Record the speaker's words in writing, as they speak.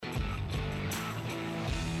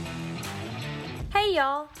Hey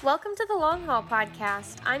y'all, welcome to the Long Haul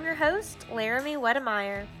Podcast. I'm your host, Laramie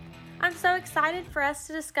Wedemeyer. I'm so excited for us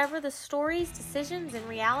to discover the stories, decisions, and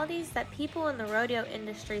realities that people in the rodeo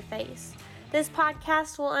industry face. This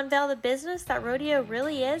podcast will unveil the business that rodeo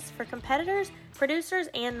really is for competitors, producers,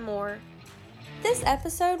 and more. This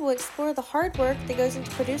episode will explore the hard work that goes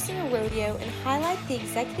into producing a rodeo and highlight the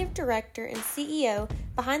executive director and CEO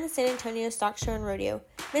behind the San Antonio Stock Show and Rodeo,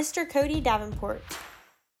 Mr. Cody Davenport.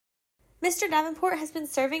 Mr. Davenport has been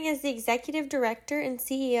serving as the executive director and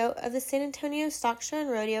CEO of the San Antonio Stock Show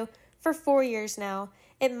and Rodeo for 4 years now.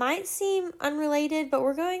 It might seem unrelated, but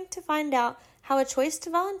we're going to find out how a choice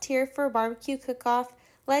to volunteer for a barbecue cook-off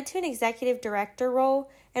led to an executive director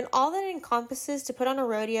role and all that it encompasses to put on a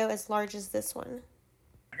rodeo as large as this one.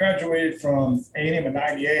 I graduated from A&M in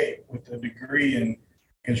 '98 with a degree in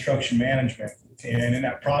construction management. And in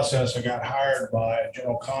that process, I got hired by a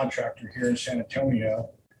general contractor here in San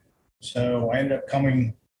Antonio. So I ended up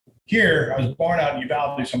coming here. I was born out in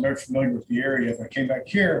Uvalde, so I'm very familiar with the area. But I came back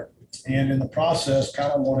here and in the process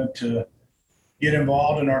kind of wanted to get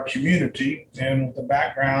involved in our community. And with the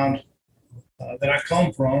background that I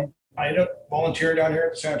come from, I ended up volunteering down here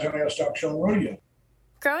at the San Antonio Stock Show and Rodeo.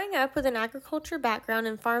 Growing up with an agriculture background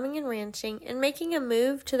in farming and ranching and making a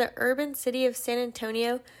move to the urban city of San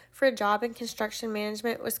Antonio for a job in construction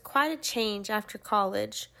management was quite a change after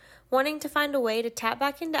college. Wanting to find a way to tap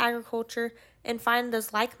back into agriculture and find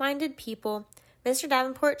those like-minded people, Mr.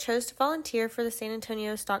 Davenport chose to volunteer for the San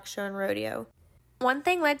Antonio Stock Show and Rodeo. One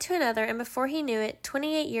thing led to another, and before he knew it,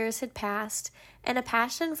 28 years had passed, and a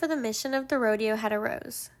passion for the mission of the rodeo had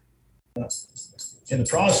arose. In the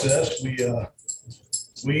process,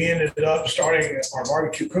 we ended up starting our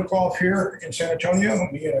barbecue cook-off here in San Antonio,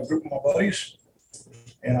 me and a group of my buddies.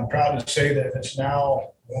 And I'm proud to say that it's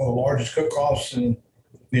now one of the largest cook-offs in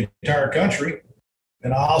the entire country.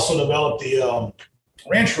 And I also developed the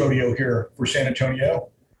ranch rodeo here for San Antonio.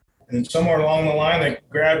 And somewhere along the line, they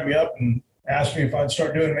grabbed me up and asked me if I'd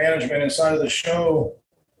start doing management inside of the show.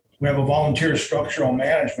 We have a volunteer structure on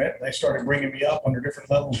management. They started bringing me up under different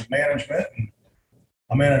levels of management. And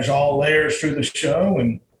I managed all layers through the show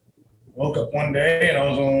and woke up one day and I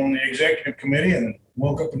was on the executive committee and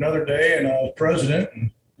woke up another day and I was president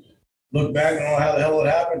and looked back and I don't know how the hell it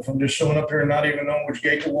happened from just showing up here and not even knowing which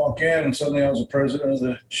gate to walk in. And suddenly I was the president of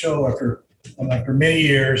the show after many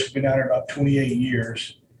years. Been out here about 28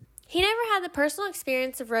 years. He never had the personal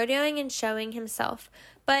experience of rodeoing and showing himself,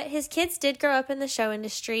 but his kids did grow up in the show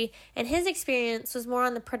industry, and his experience was more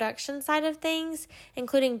on the production side of things,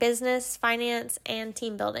 including business, finance, and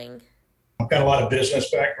team building. I've got a lot of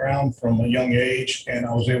business background from a young age, and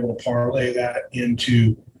I was able to parlay that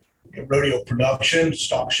into rodeo production,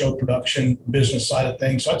 stock show production, business side of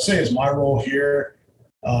things. So I'd say is my role here.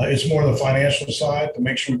 It's more the financial side to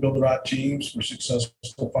make sure we build the right teams, we're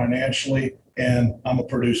successful financially, and I'm a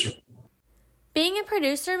producer. Being a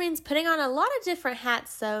producer means putting on a lot of different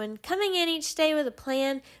hats, though, and coming in each day with a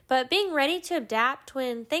plan, but being ready to adapt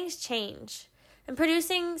when things change. And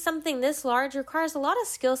producing something this large requires a lot of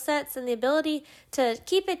skill sets and the ability to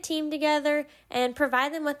keep a team together and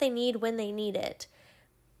provide them what they need when they need it.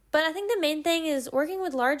 But I think the main thing is working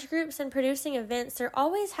with large groups and producing events, there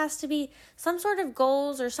always has to be some sort of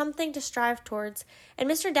goals or something to strive towards, and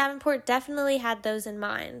Mr. Davenport definitely had those in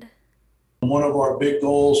mind. One of our big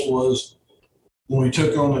goals was when we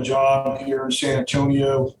took on the job here in San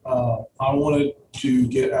Antonio, I wanted to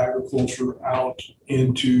get agriculture out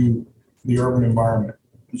into the urban environment.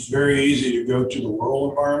 It's very easy to go to the rural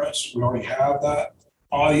environments. We already have that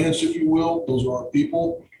audience, if you will. Those are our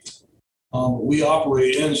people. We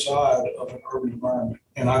operate inside of an urban environment.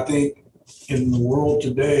 And I think in the world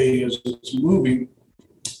today, as it's moving,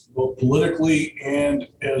 both politically and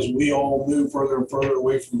as we all move further and further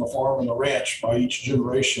away from the farm and the ranch by each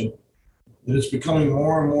generation, that it's becoming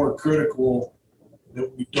more and more critical that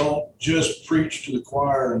we don't just preach to the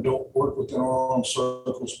choir and don't work within our own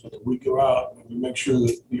circles, but that we go out and we make sure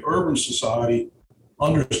that the urban society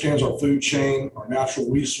understands our food chain, our natural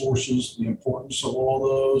resources, the importance of all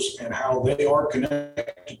those, and how they are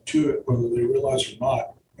connected to it, whether they realize it or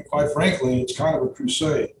not. And quite frankly, it's kind of a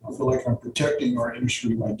crusade. I feel like I'm protecting our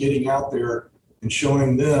industry by getting out there and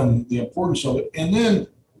showing them the importance of it. And then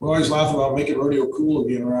we always laugh about making rodeo cool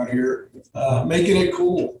again around here, making it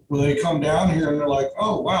cool where they come down here and they're like,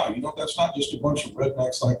 oh, wow, that's not just a bunch of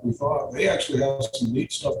rednecks like we thought. They actually have some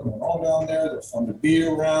neat stuff going on down there. They're fun to be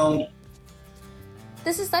around.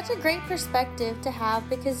 This is such a great perspective to have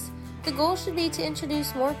because the goal should be to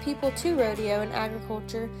introduce more people to rodeo and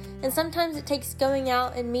agriculture, and sometimes it takes going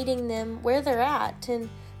out and meeting them where they're at and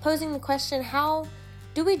posing the question, how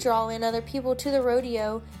Do we draw in other people to the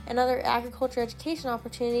rodeo and other agriculture education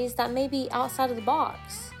opportunities that may be outside of the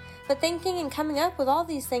box? But thinking and coming up with all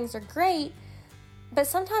these things are great, but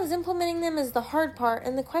sometimes implementing them is the hard part,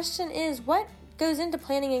 and the question is, what goes into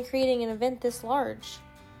planning and creating an event this large?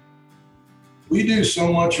 We do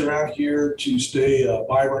so much around here to stay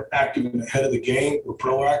vibrant, active, and ahead of the game. We're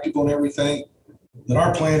proactive on everything, that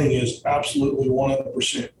our planning is absolutely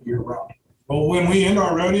 100% year-round. But when we end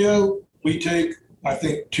our rodeo, we take, I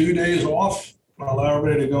think, 2 days off, allow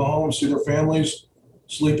everybody to go home, see their families,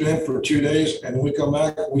 sleep in for 2 days, and then we come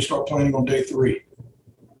back and we start planning on day 3.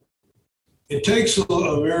 It takes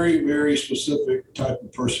a very, very specific type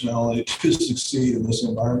of personality to succeed in this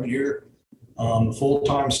environment here. The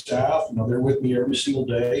full-time staff, they're with me every single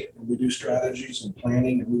day, and we do strategies and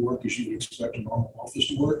planning, and we work as you'd expect a normal office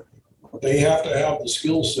to work. But they have to have the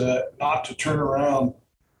skill set not to turn around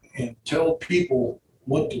and tell people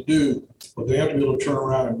what to do, but they have to be able to turn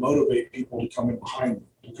around and motivate people to come in behind them,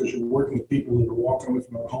 because you're working with people that are walking away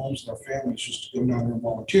from their homes and their families just to come down there and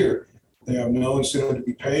volunteer. They have no incentive to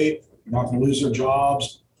be paid. They're not going to lose their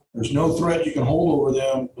jobs. There's no threat you can hold over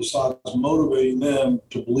them besides motivating them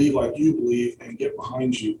to believe like you believe and get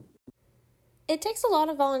behind you. It takes a lot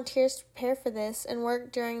of volunteers to prepare for this and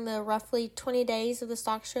work during the roughly 20 days of the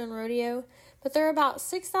stock show and rodeo, but there are about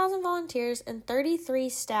 6,000 volunteers and 33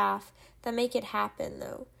 staff that make it happen,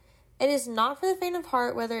 though. It is not for the faint of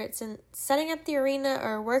heart, whether it's in setting up the arena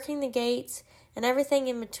or working the gates and everything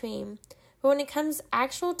in between. But when it comes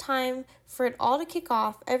actual time for it all to kick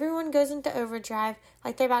off, everyone goes into overdrive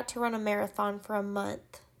like they're about to run a marathon for a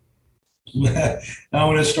month. Now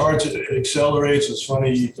when it starts, it accelerates. It's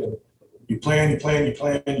funny. You plan, you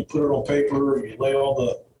put it on paper, you lay all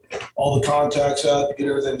the contacts out, you get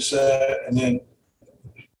everything set, and then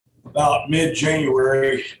about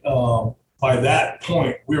mid-January, by that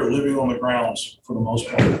point, we are living on the grounds for the most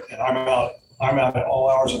part. And I'm out at all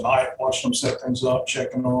hours of night, watching them set things up,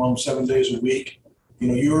 checking on them 7 days a week.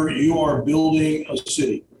 You are building a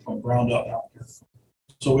city from ground up out here.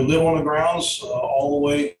 So we live on the grounds all the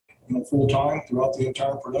way, full time throughout the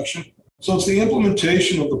entire production. So it's the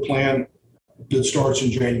implementation of the plan that starts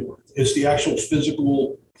in January. It's the actual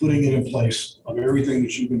physical putting it in place of everything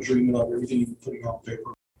that you've been dreaming of, everything you've been putting on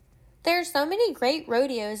paper. There are so many great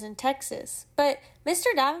rodeos in Texas, but Mr.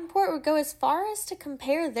 Davenport would go as far as to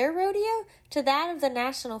compare their rodeo to that of the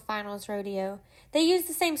National Finals Rodeo. They use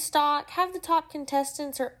the same stock, have the top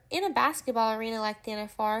contestants, or in a basketball arena like the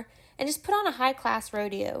NFR, and just put on a high-class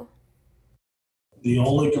rodeo. The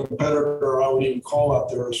only competitor I would even call out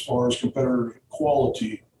there as far as competitor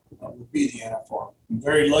quality would be the NFR. I'm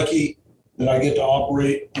very lucky that I get to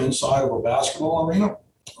operate inside of a basketball arena.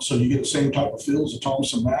 So you get the same type of feel as a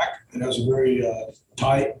Thompson Mack. It has a very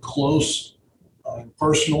tight, close,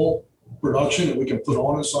 personal production that we can put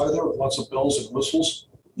on inside of there with lots of bells and whistles.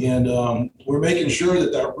 And we're making sure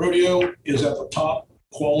that rodeo is at the top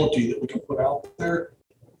quality that we can put out there.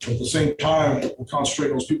 But at the same time, we're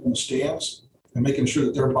concentrating on those people in the stands and making sure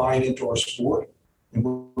that they're buying into our sport. And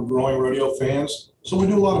we're growing rodeo fans. So we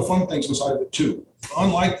do a lot of fun things inside of it too.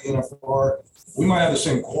 Unlike the NFR, we might have the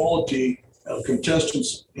same quality of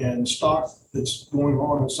contestants and stock that's going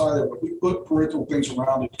on inside there, but we put peripheral things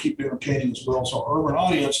around it to keep it entertaining as well. So our urban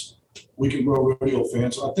audience, we can grow rodeo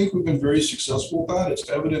fans. And I think we've been very successful with that. It's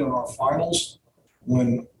evident in our finals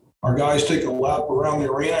when our guys take a lap around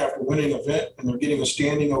the arena after winning an event and they're getting a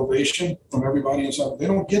standing ovation from everybody inside. They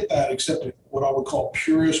don't get that except at what I would call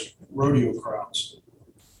purist rodeo crowds.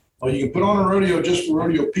 Well, you can put on a rodeo just for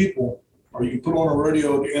rodeo people, or you can put on a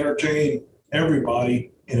rodeo to entertain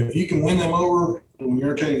everybody. And if you can win them over when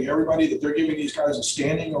you're entertaining everybody, that they're giving these guys a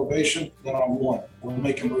standing ovation, then I'm one. We're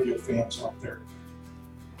making rodeo fans out there.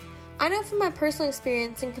 I know from my personal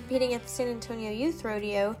experience in competing at the San Antonio Youth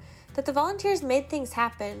Rodeo that the volunteers made things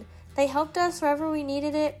happen. They helped us wherever we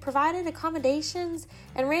needed it, provided accommodations,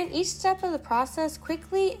 and ran each step of the process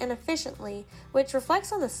quickly and efficiently, which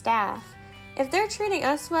reflects on the staff. If they're treating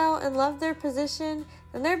us well and love their position,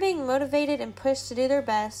 then they're being motivated and pushed to do their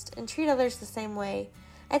best and treat others the same way.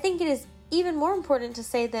 I think it is even more important to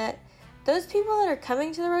say that those people that are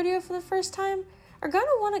coming to the rodeo for the first time are going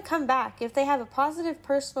to want to come back if they have a positive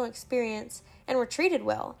personal experience and were treated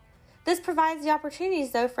well. This provides the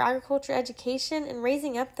opportunities, though, for agriculture education and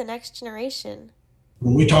raising up the next generation.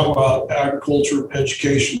 When we talk about agriculture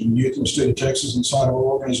education and youth in the state of Texas inside of our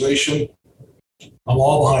organization, I'm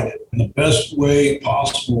all behind it. And the best way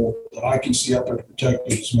possible that I can see out there to protect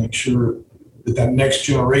it is make sure that next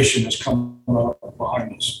generation is coming up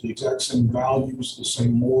behind us. The exact same values, the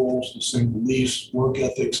same morals, the same beliefs, work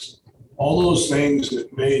ethics, all those things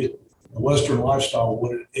that made the Western lifestyle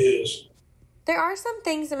what it is There are some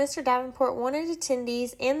things that Mr. Davenport wanted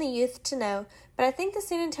attendees and the youth to know, but I think the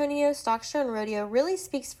San Antonio Stock Show and Rodeo really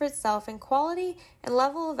speaks for itself in quality and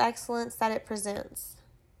level of excellence that it presents.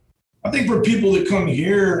 I think for people that come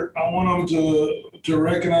here, I want them to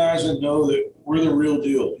recognize and know that we're the real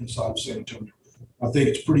deal inside of San Antonio. I think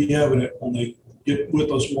it's pretty evident when they get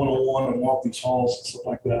with us one-on-one and walk these halls and stuff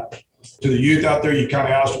like that. To the youth out there, you kind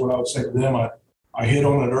of asked what I would say to them. I hit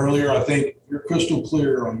on it earlier. I think you're crystal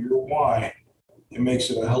clear on your why. It makes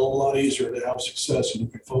it a hell of a lot easier to have success, and you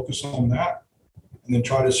can focus on that and then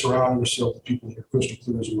try to surround yourself with people that are crystal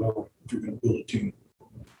clear as well if you're going to build a team.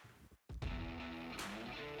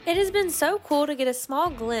 It has been so cool to get a small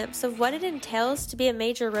glimpse of what it entails to be a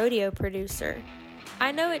major rodeo producer.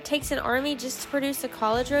 I know it takes an army just to produce a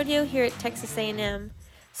college rodeo here at Texas A&M,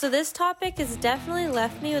 so this topic has definitely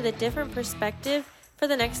left me with a different perspective for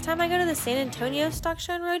the next time I go to the San Antonio Stock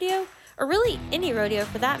Show and Rodeo, or really any rodeo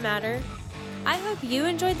for that matter. I hope you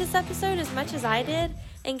enjoyed this episode as much as I did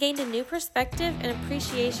and gained a new perspective and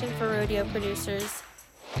appreciation for rodeo producers.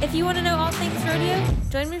 If you want to know all things rodeo,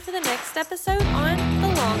 join me for the next episode on The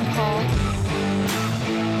Long Haul.